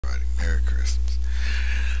Merry Christmas.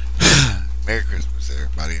 Merry Christmas,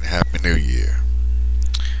 everybody, and Happy New Year.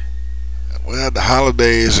 Well, the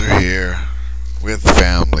holidays are here with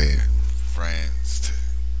family, friends,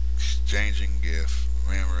 exchanging gifts,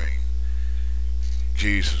 remembering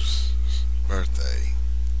Jesus' birthday.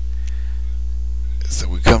 So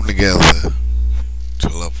we come together to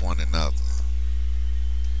love one another,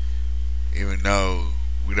 even though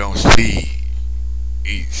we don't see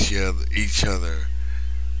each other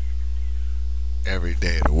every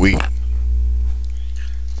day of the week.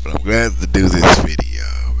 But I'm glad to do this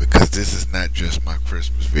video because this is not just my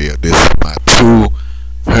Christmas video. This is my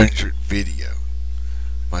 200th video.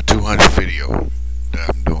 My 200th video that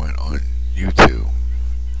I'm doing on YouTube.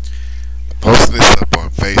 I'm posting this up on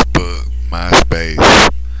Facebook, MySpace,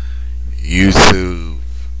 YouTube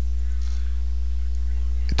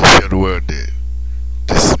to show the world that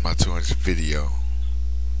this is my 200th video.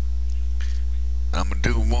 I'm gonna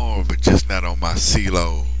do more, but just not on my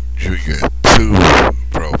CeeLo Jr. 2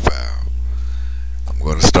 profile. I'm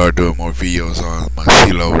gonna start doing more videos on my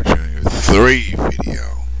CeeLo Jr. 3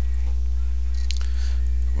 video.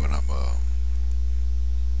 When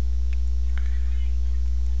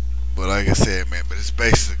but like I said, man, but it's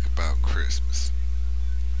basic about Christmas.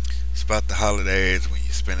 It's about the holidays when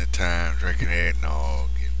you spend the time drinking eggnog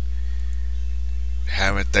and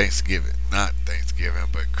having Thanksgiving, not Thanksgiving,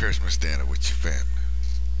 but Christmas dinner with your family.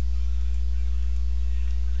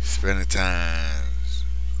 Spending time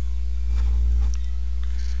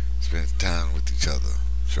with each other,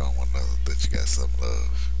 showing one another that you got some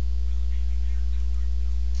love.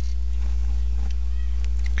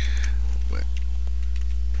 But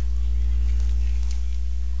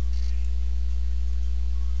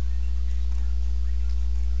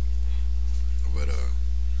but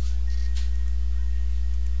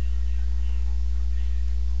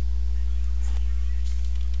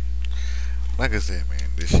like I said, man,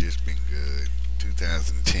 this year's been good.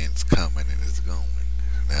 2010's coming and it's going.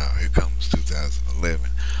 Now here comes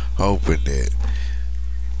 2011. Hoping that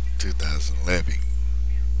 2011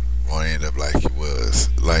 won't end up like it was,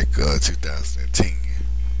 like 2010.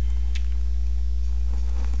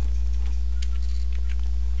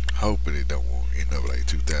 Hoping it don't end up like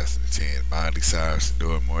 2010. Miley Cyrus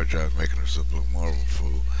doing more jobs, making herself look more of a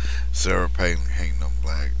fool. Sarah Palin hating on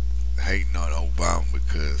Obama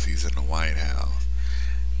because he's in the White House,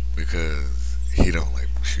 because she don't like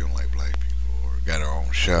black people, or got her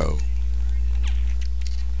own show.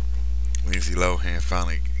 Lindsay Lohan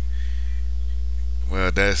finally,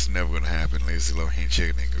 well, that's never gonna happen. Lindsay Lohan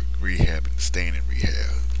checking in rehab and staying in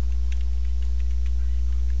rehab.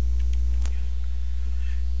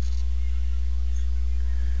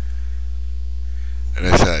 And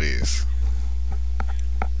that's how it is.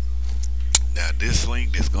 Now this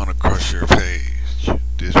link is gonna crush your page.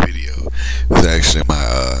 This video is actually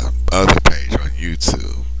my other page on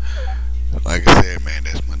YouTube. Like I said, man,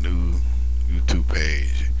 that's my new YouTube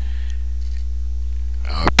page.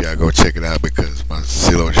 I hope y'all go check it out because my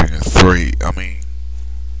CeeLo Jr. 3,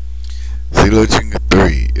 CeeLo Jr.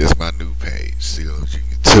 3 is my new page. CeeLo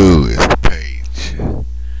Jr. 2 is the page.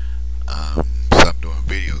 So I'm doing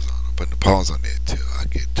videos on. I'm putting the pause on that too. I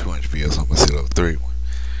get 200 videos on my CeeLo 3 one.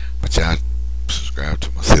 But y'all subscribe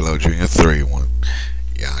to my CeeLo Jr. 3 one.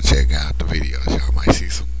 Y'all check out the videos. Y'all might see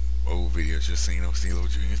some old videos you've seen on CeeLo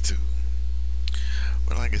Jr. 2.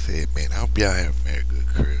 But like I said, man, I hope y'all have a Merry Good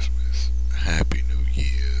Christmas, a Happy New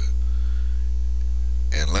Year,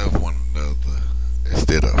 and love one another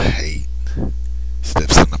instead of hate, instead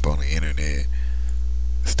of sitting up on the internet,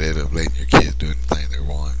 instead of letting your kids do anything they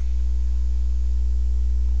want.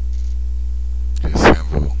 Just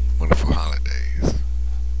have a wonderful holidays.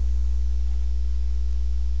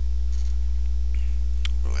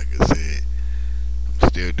 But like I said, I'm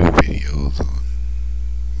still do videos on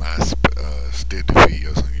still do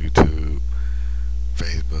videos on YouTube,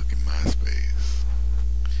 Facebook, and MySpace.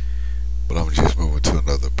 But I'm just moving to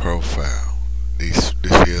another profile. This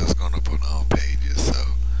video is gonna put on all pages,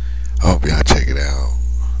 so I hope y'all check it out.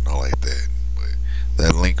 Not like that, but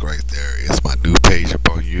that link right there is my new page up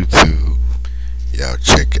on YouTube. Y'all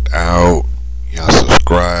check it out. Y'all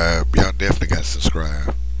subscribe. Y'all definitely gotta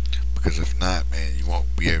subscribe, because if not, man, you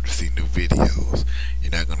won't be able to see new videos.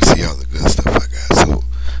 You're not gonna see all the good stuff I got. So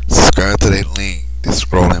subscribe to that link that's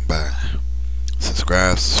scrolling by.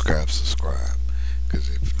 Subscribe. Because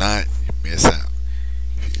if not, you miss out.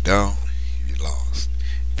 If you don't, you lost.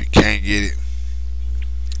 If you can't get it,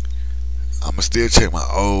 I'ma still check my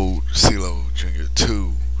old CeeLo Jr.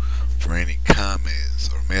 2 for any comments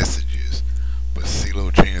or messages. But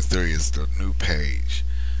CeeLo Jr. 3 is the new page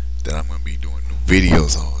that I'm gonna be doing new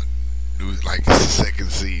videos on. Like it's the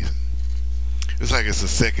second season. seems like it's the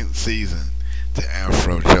second season to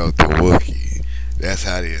Afrojoe the Wookiee. That's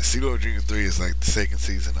how it is. CeeLo Jr. 3 is like the second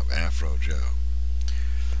season of Afrojoe.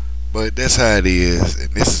 But that's how it is.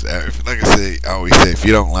 And this is, like I say, I always say, if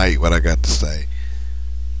you don't like what I got to say,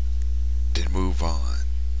 then move on.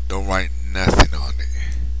 Don't write nothing on it.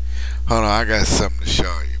 Hold on, I got something to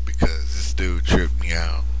show you because this dude tripped me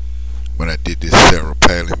out when I did this Sarah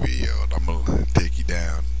Palin video. I'm gonna take you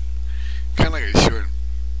down, kind of like a short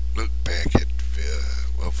look back at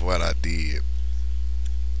of what I did.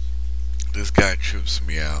 This guy trips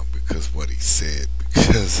me out because what he said.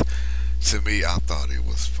 Because to me, I thought it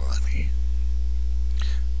was funny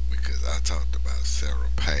because I talked about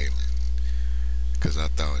Sarah Palin. Because I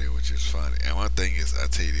thought it was just funny. And one thing is, I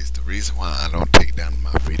tell you this, the reason why I don't take down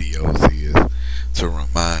my videos is to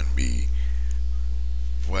remind me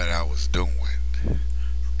what I was doing,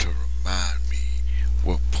 to remind me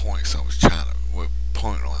what points I was what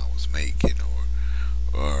point I was making,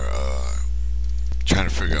 or trying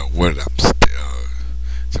to figure out what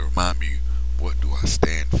to remind me what do I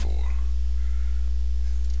stand for.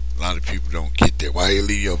 A lot of people don't get that. Why you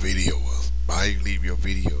leave your video? Why you leave your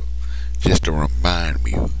video? Just to remind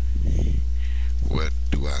me what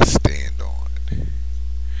do I stand on,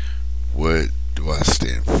 what do I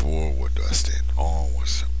stand for, what do I stand on,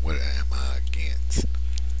 what am I against.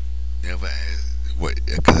 Never ask what,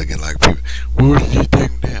 because I get like people, what did you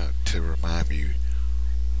take them down, to remind me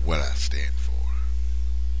what I stand for.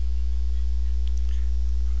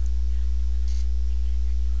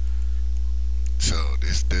 So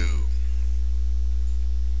this dude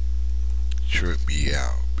tripped me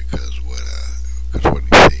out because what he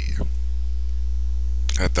said.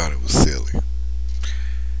 I thought it was silly,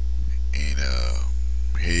 and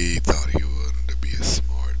he thought he wanted to be a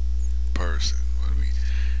smart person, wanted to be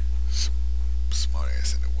smart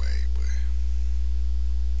ass in a way. But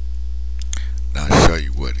now I'll show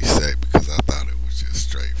you what he said because I thought it was just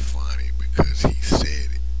straight funny because he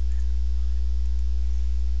said it.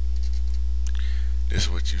 This is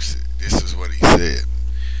what you said. This is what he said.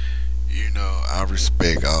 You know, I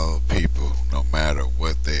respect all people, no matter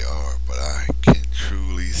what they are, but I can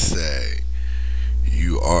truly say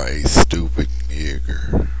you are a stupid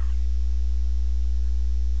nigger.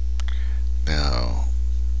 Now,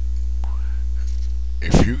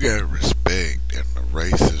 if you got respect and the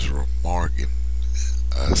racist remark in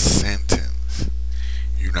a sentence,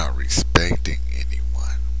 you're not respecting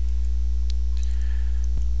anyone.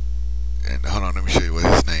 And hold on, let me show you what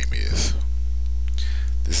his name is.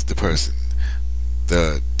 This is the person,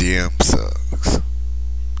 the DM sucks.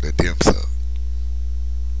 The DM sucks.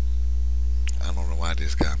 I don't know why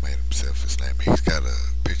this guy made himself his name. He's got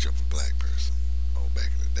a picture of a black person,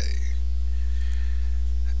 back in the day.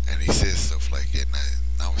 And he says stuff like it, and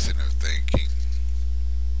I was sitting there thinking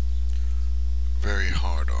very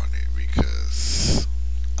hard on it because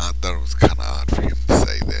I thought it was kind of odd for him to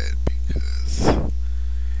say that because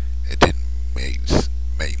it didn't make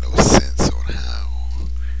no sense on how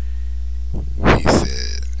he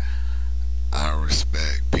said, I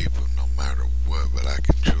respect people no matter what, but I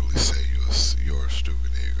can truly say you're a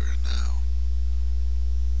stupid nigger.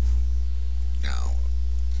 Now,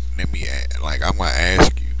 let me I'm gonna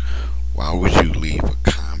ask you, why would you leave a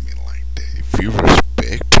comment like that? If you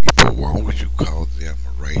respect people, why would you call them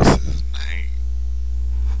a racist name?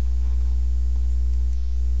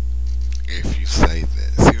 If you say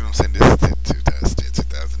that, see what I'm saying? This is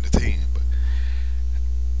 2010, but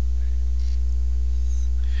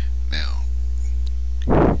now,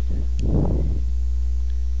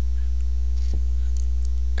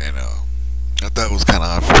 and I thought it was kind of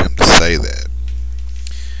odd for him to say that,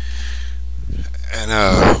 and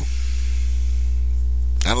I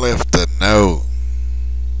left a note.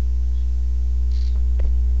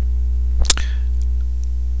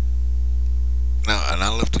 No, and I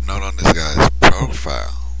left a note on this guy's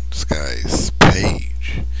profile, this guy's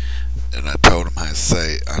page, and I told him how I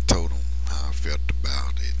felt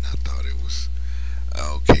about it, and I thought it was an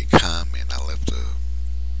okay comment. I left a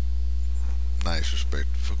nice,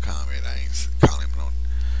 respectful comment. I ain't calling him no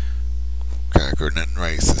cracker or nothing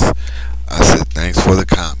racist. I said thanks for the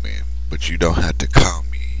comment, but you don't have to call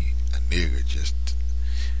me a nigger, just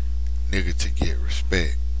nigger to get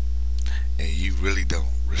respect. And you really don't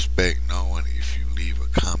respect no one if you leave a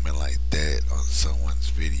comment like that on someone's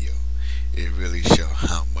video. It really shows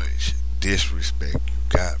how much disrespect you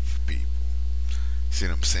got for people. See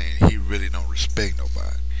what I'm saying? He really don't respect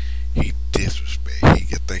nobody. He disrespect.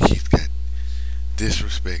 He think he's got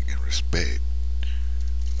disrespect and respect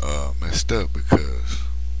messed up because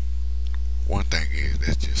one thing is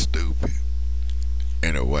that's just stupid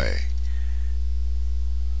in a way.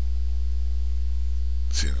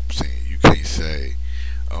 See what I'm saying? You can't say,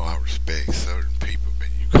 "Oh, I respect certain people," but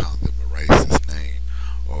you call them a racist name,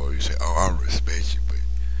 or you say, "Oh, I respect you," but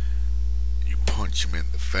you punch him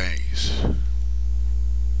in the face.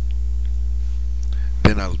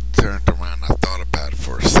 Then I turned around. I thought about it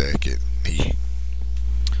for a second. I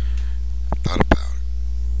thought about it,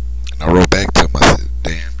 and I wrote back to him. I said,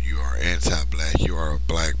 "Damn, you are anti-black. You are a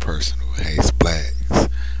black person who hates blacks,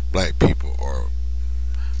 black people, or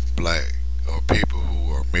black or people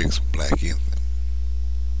who are mixed with black in them."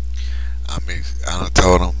 I mix. I done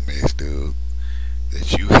told him, mixed dude,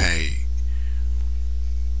 that you hate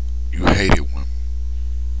it when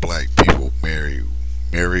black people marry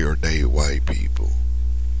or date white people.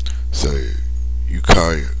 So you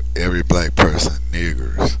call every black person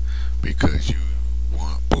niggers because you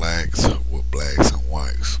want blacks with blacks and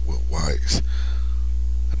whites with whites.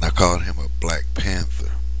 And I called him a Black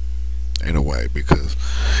Panther in a way because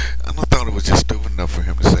I thought it was just stupid enough for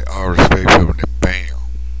him to say, "Oh, I respect people," and then bam,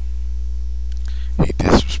 he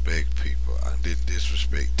disrespect people. I didn't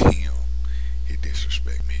disrespect him. He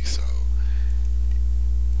disrespect me. So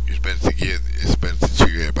it's better to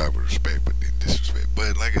treat everybody with respect, but then disrespect.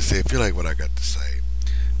 But like I said, if you like what I got to say,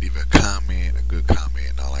 leave a comment, a good comment,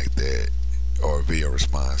 and all like that, or a video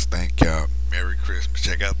response. Thank y'all. Merry Christmas.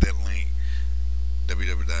 Check out that link,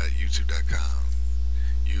 www.youtube.com.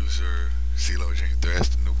 User CeeLo Jr. That's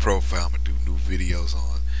the new profile I'm gonna do new videos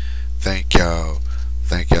on. Thank y'all.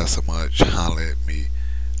 Thank y'all so much. Holla at me.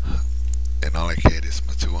 And all I get is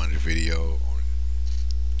my 200 video on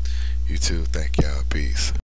YouTube. Thank y'all. Peace.